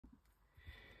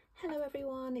Hello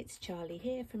everyone, it's Charlie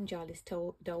here from Charlie's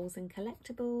Dolls and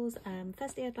Collectibles.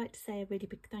 Firstly, I'd like to say a really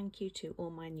big thank you to all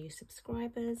my new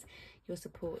subscribers. Your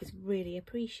support is really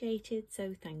appreciated,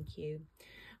 so thank you.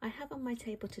 I have on my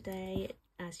table today,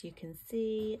 as you can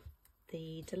see,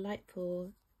 the delightful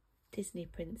Disney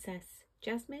Princess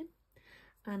Jasmine.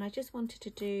 And I just wanted to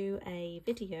do a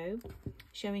video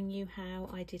showing you how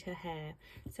I did her hair.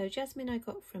 So Jasmine I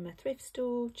got from a thrift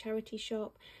store, charity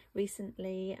shop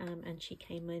recently, and she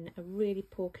came in a really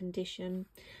poor condition,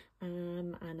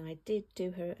 and I did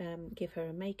do her give her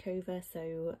a makeover,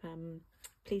 so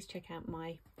please check out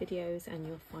my videos and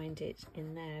you'll find it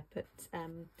in there. But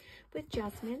with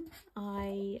Jasmine,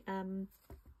 I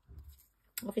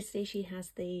obviously she has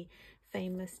the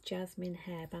famous Jasmine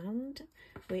hairband,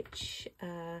 which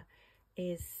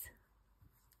is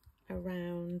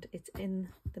around, it's in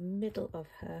the middle of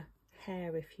her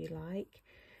hair if you like,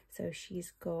 so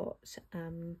she's got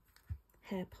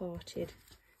hair parted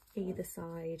either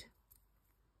side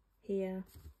here,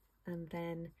 and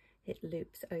then it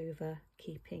loops over,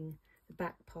 keeping the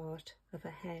back part of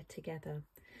her hair together.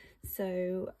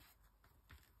 So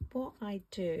what I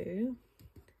do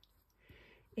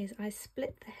is I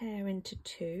split the hair into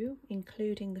two,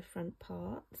 including the front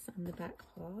parts and the back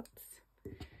parts.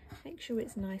 Make sure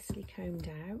it's nicely combed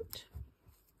out.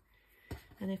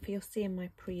 And if you'll see in my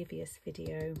previous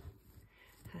video,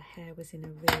 her hair was in a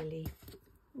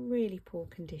really poor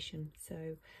condition.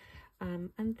 So,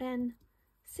 and then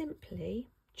simply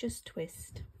just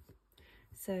twist.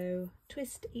 So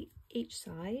twist each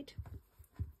side.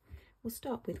 We'll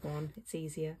start with one, it's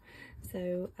easier.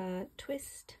 So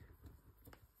twist,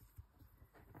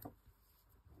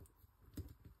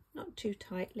 not too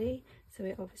tightly, so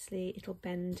it'll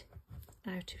bend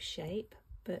out of shape,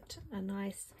 but a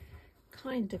nice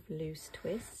kind of loose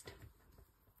twist.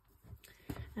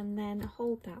 And then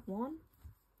hold that one,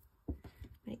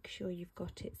 make sure you've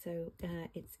got it so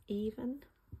it's even,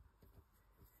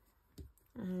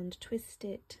 and twist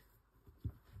it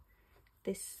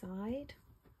this side,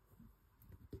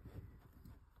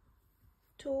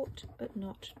 taut but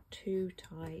not too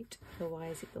tight,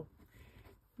 otherwise it'll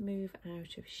move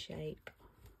out of shape.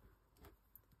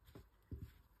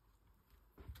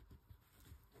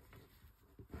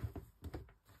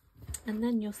 And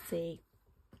then you'll see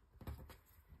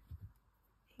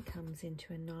it comes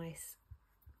into a nice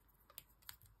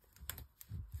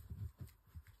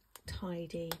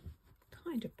tidy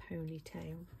kind of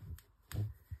ponytail,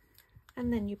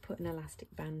 and then you put an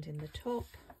elastic band in the top.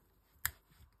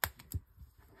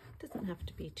 Doesn't have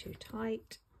to be too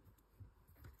tight.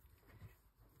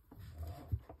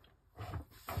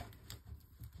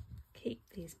 Keep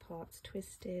these parts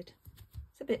twisted.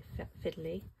 It's a bit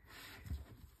fiddly.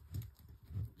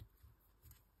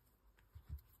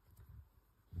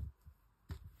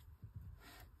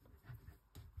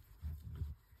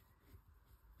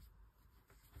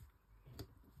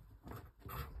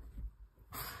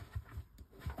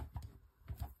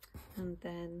 And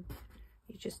then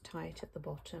you just tie it at the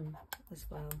bottom as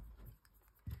well.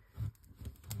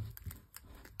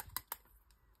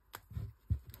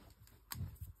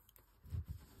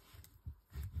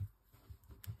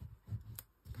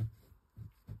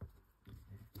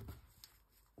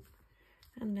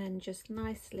 And then just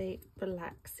nicely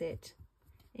relax it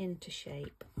into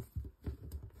shape.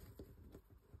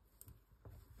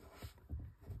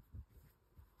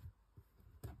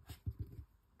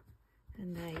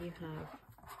 And there you have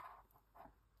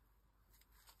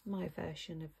my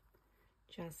version of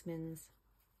Jasmine's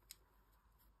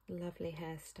lovely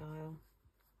hairstyle.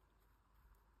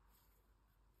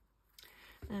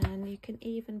 And you can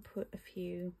even put a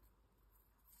few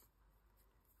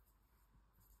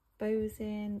bows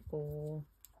in or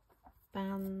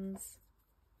bands.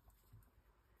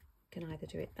 You can either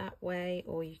do it that way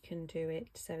or you can do it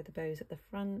so the bow's at the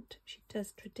front. She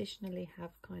does traditionally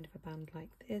have kind of a band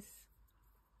like this.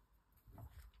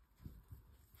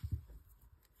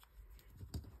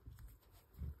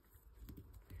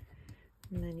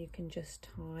 And then you can just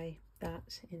tie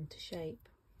that into shape.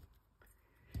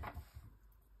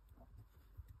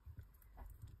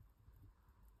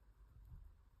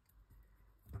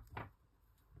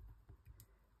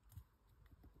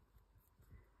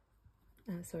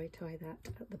 Tie that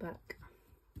at the back.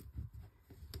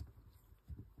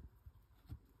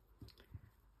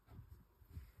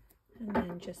 And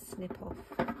then just snip off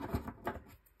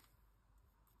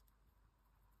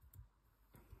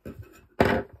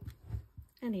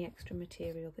any extra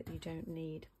material that you don't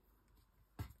need.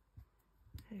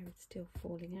 Hair is still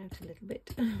falling out a little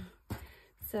bit.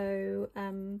 So,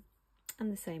 and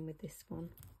the same with this one.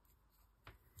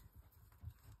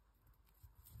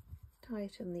 tie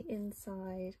it on the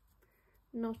inside,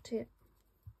 knot it.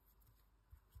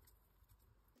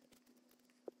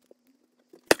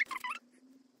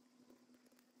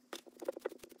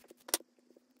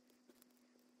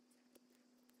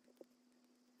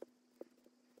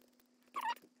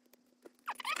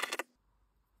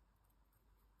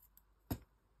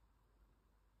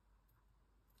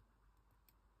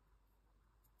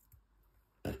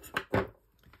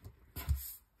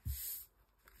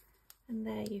 And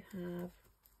there you have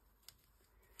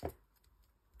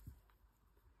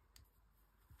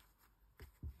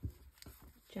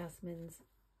Jasmine's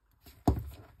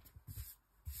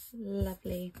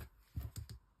lovely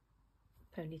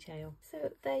ponytail.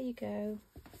 So there you go.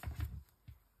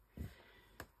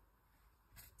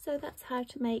 So that's how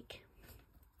to make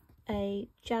a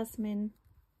Jasmine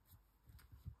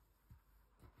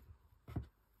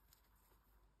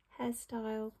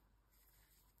hairstyle.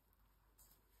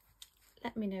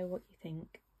 Let me know what you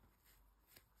think.